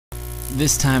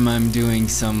This time I'm doing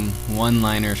some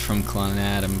one-liners from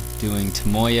Clannad. I'm doing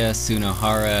Tomoya,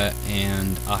 Sunohara,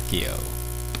 and Akio.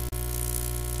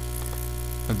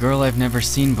 A girl I've never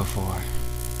seen before.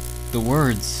 The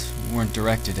words weren't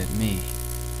directed at me.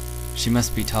 She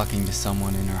must be talking to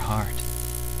someone in her heart.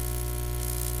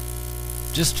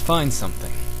 Just find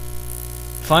something.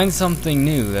 Find something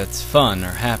new that's fun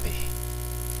or happy.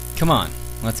 Come on,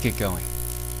 let's get going.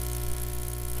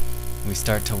 We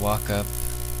start to walk up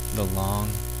the long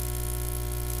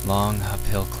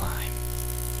uphill climb.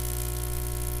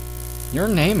 Your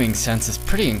naming sense is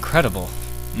pretty incredible,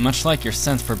 much like your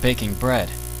sense for baking bread.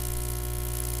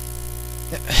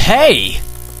 Hey!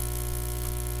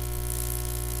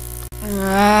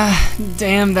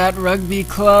 Damn that rugby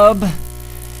club.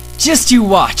 Just you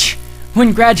watch.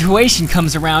 When graduation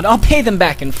comes around, I'll pay them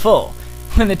back in full.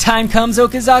 When the time comes,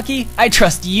 Okazaki, I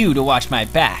trust you to watch my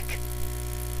back.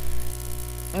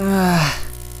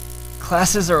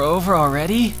 Classes are over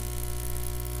already?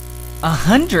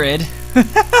 100?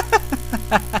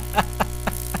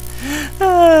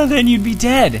 Then you'd be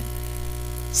dead.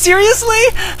 Seriously?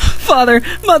 Father,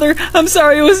 Mother, I'm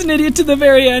sorry I was an idiot to the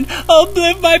very end. I'll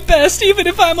live my best even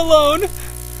if I'm alone.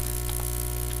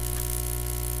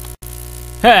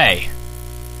 Hey!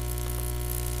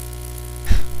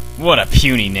 What a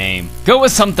puny name. Go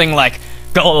with something like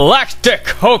Galactic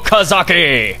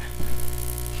Okazaki!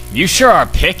 You sure are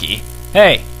picky.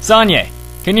 Hey, Sanye,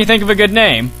 can you think of a good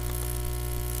name?